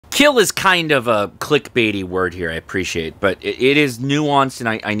Kill is kind of a clickbaity word here, I appreciate, but it is nuanced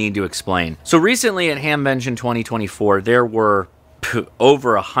and I need to explain. So recently at Hamvention 2024, there were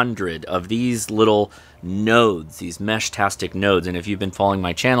over 100 of these little nodes, these MESHTASTIC nodes, and if you've been following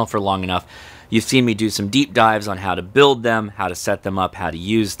my channel for long enough, you've seen me do some deep dives on how to build them, how to set them up, how to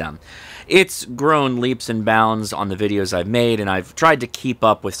use them. It's grown leaps and bounds on the videos I've made, and I've tried to keep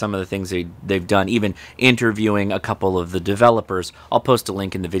up with some of the things they've done, even interviewing a couple of the developers. I'll post a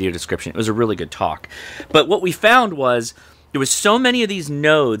link in the video description. It was a really good talk. But what we found was there was so many of these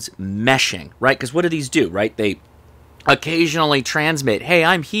nodes meshing, right? Because what do these do, right? They occasionally transmit, hey,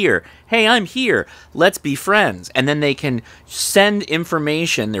 I'm here. Hey, I'm here. Let's be friends. And then they can send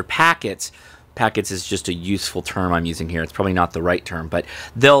information, their packets. Packets is just a useful term I'm using here. It's probably not the right term, but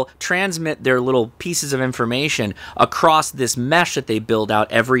they'll transmit their little pieces of information across this mesh that they build out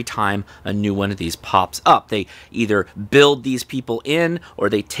every time a new one of these pops up. They either build these people in or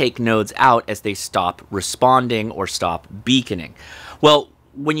they take nodes out as they stop responding or stop beaconing. Well,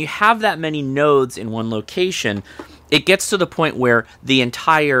 when you have that many nodes in one location, it gets to the point where the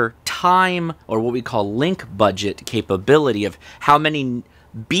entire time, or what we call link budget capability of how many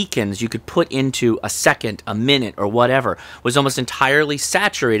beacons you could put into a second, a minute, or whatever, was almost entirely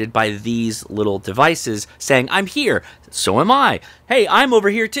saturated by these little devices saying, I'm here, so am I. Hey, I'm over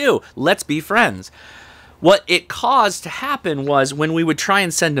here too. Let's be friends. What it caused to happen was when we would try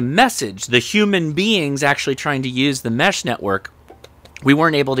and send a message, the human beings actually trying to use the mesh network, we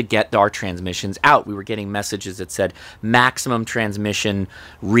weren't able to get our transmissions out. We were getting messages that said maximum transmission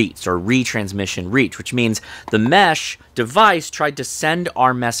reach or retransmission reach, which means the mesh device tried to send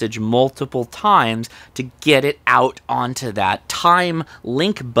our message multiple times to get it out onto that time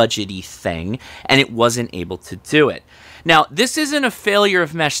link budgety thing, and it wasn't able to do it. Now, this isn't a failure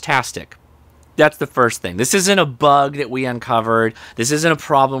of MESHTASTIC. That's the first thing. This isn't a bug that we uncovered. This isn't a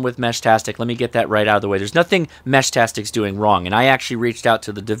problem with MESHTASTIC. Let me get that right out of the way. There's nothing MESHTASTIC's doing wrong. And I actually reached out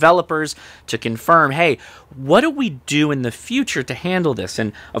to the developers to confirm, hey, what do we do in the future to handle this?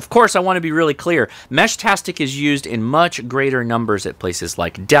 And of course, I want to be really clear. MESHTASTIC is used in much greater numbers at places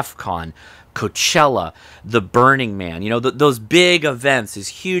like DEF CON, Coachella, the Burning Man, you know, those big events, these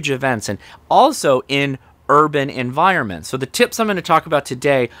huge events, and also in urban environments. So the tips I'm going to talk about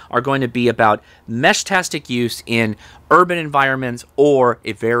today are going to be about MESHTASTIC use in urban environments or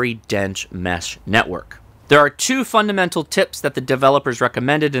a very dense mesh network. There are two fundamental tips that the developers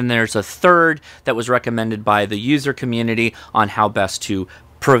recommended, and there's a third that was recommended by the user community on how best to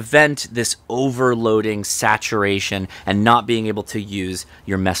prevent this overloading, saturation, and not being able to use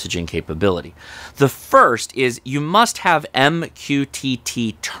your messaging capability. The first is you must have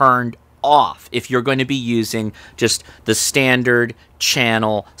MQTT turned off if you're going to be using just the standard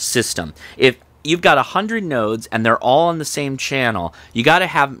channel system. If you've got 100 nodes and they're all on the same channel, you got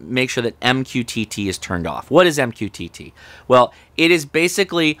to make sure that MQTT is turned off. What is MQTT? Well, it is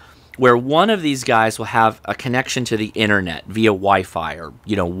basically where one of these guys will have a connection to the internet via Wi-Fi or,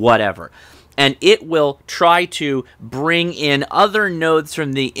 you know, whatever. And it will try to bring in other nodes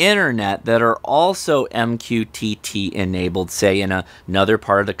from the internet that are also MQTT enabled, say in another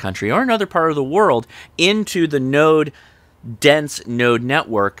part of the country or another part of the world, into the dense node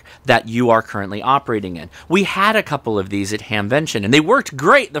network that you are currently operating in. We had a couple of these at Hamvention, and they worked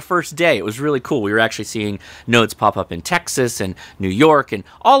great the first day. It was really cool. We were actually seeing nodes pop up in Texas and New York and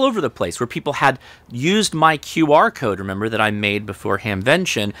all over the place where people had used my QR code, remember, that I made before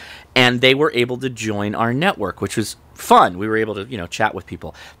Hamvention, and they were able to join our network, which was fun. We were able to, you know, chat with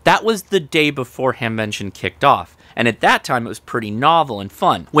people. That was the day before Hamvention kicked off. And at that time, it was pretty novel and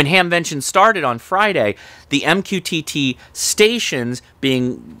fun. When Hamvention started on Friday, the MQTT stations,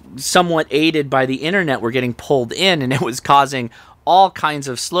 being somewhat aided by the internet, were getting pulled in, and it was causing all kinds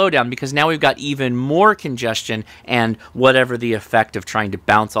of slowdown because now we've got even more congestion and whatever the effect of trying to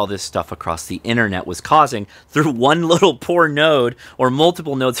bounce all this stuff across the internet was causing through one little poor node or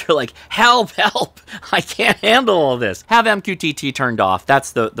multiple nodes are like, help, help, I can't handle all this. Have MQTT turned off.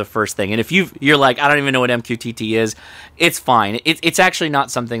 That's the first thing. And if you're like, I don't even know what MQTT is, it's fine. It's actually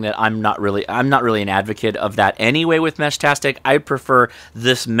not something that I'm not really an advocate of that anyway with MESHTASTIC. I prefer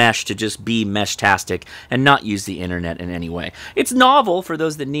this mesh to just be MESHTASTIC and not use the internet in any way. It's novel for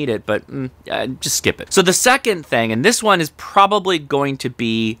those that need it, but just skip it. So the second thing, and this one is probably going to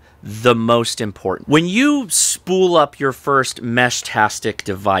be the most important. When you spool up your first MESHTASTIC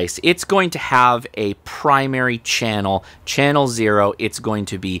device, it's going to have a primary channel, channel 0. It's going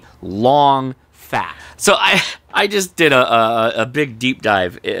to be long, fast. So I just did a big deep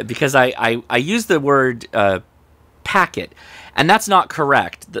dive because I used the word packet, and that's not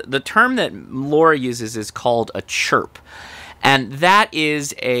correct. The term that Laura uses is called a chirp. And that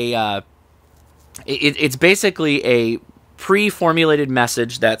is it's basically a pre-formulated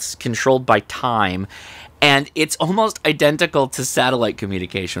message that's controlled by time, and it's almost identical to satellite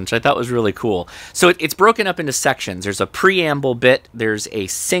communication, which I thought was really cool. So it's broken up into sections. There's a preamble bit, there's a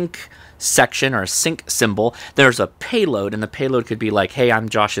sync section or a sync symbol, there's a payload, and the payload could be like, hey, I'm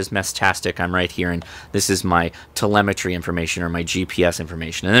Josh's MESHTASTIC, I'm right here, and this is my telemetry information or my GPS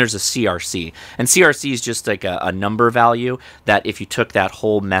information. And there's a CRC, and CRC is just like a number value that if you took that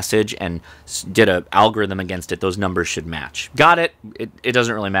whole message and did an algorithm against it, those numbers should match. Got it? It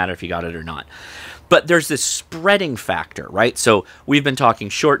doesn't really matter if you got it or not. But there's this spreading factor, right? So we've been talking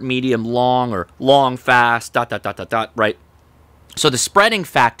short, medium, long, or long, fast, ... right? So the spreading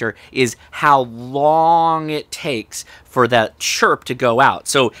factor is how long it takes for that chirp to go out.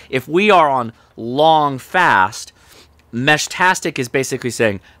 So if we are on long, fast, MESHTASTIC is basically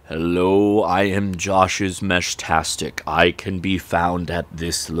saying, hello, I am Josh's MESHTASTIC. I can be found at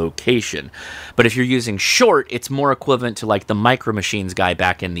this location. But if you're using short, it's more equivalent to like the Micro Machines guy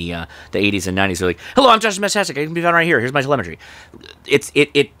back in the 80s and 90s. They're like, hello, I'm Josh's MESHTASTIC. I can be found right here. Here's my telemetry.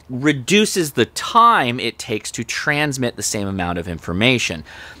 It reduces the time it takes to transmit the same amount of information.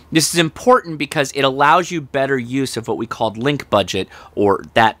 This is important because it allows you better use of what we called link budget, or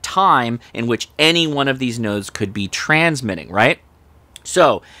that time in which any one of these nodes could be transmitting, right?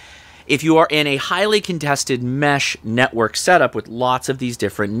 So if you are in a highly contested mesh network setup with lots of these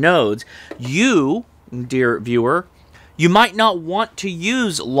different nodes, you, dear viewer, you might not want to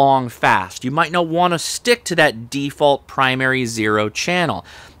use long fast. You might not want to stick to that default primary 0 channel.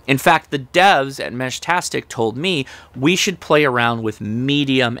 In fact, the devs at MESHTASTIC told me we should play around with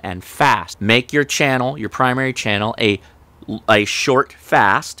medium and fast. Make your channel, your primary channel, a short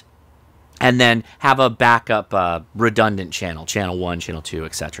fast, and then have a backup redundant channel, channel 1, channel 2,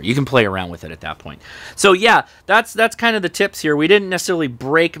 etc. You can play around with it at that point. So yeah, that's kind of the tips here. We didn't necessarily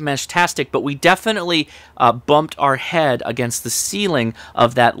break MESHTASTIC, but we definitely bumped our head against the ceiling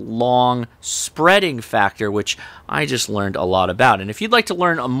of that long spreading factor, which I just learned a lot about. And if you'd like to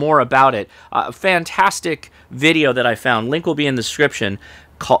learn more about it, a fantastic video that I found, link will be in the description,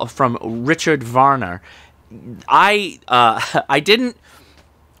 from Richard Varner. I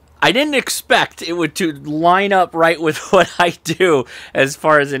didn't expect it would to line up right with what I do as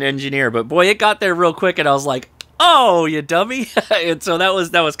far as an engineer, but boy, it got there real quick, and I was like, "Oh, you dummy!" And so that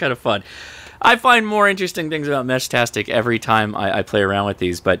was kind of fun. I find more interesting things about MESHTASTIC every time I play around with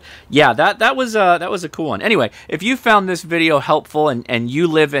these, but yeah, that was a cool one. Anyway, if you found this video helpful and you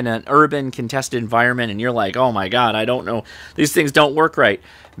live in an urban contested environment and you're like, "Oh my God, I don't know, these things don't work right,"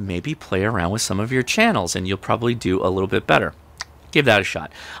 maybe play around with some of your channels, and you'll probably do a little bit better. Give that a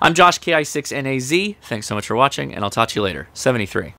shot. I'm Josh, KI6NAZ. Thanks so much for watching, and I'll talk to you later. 73.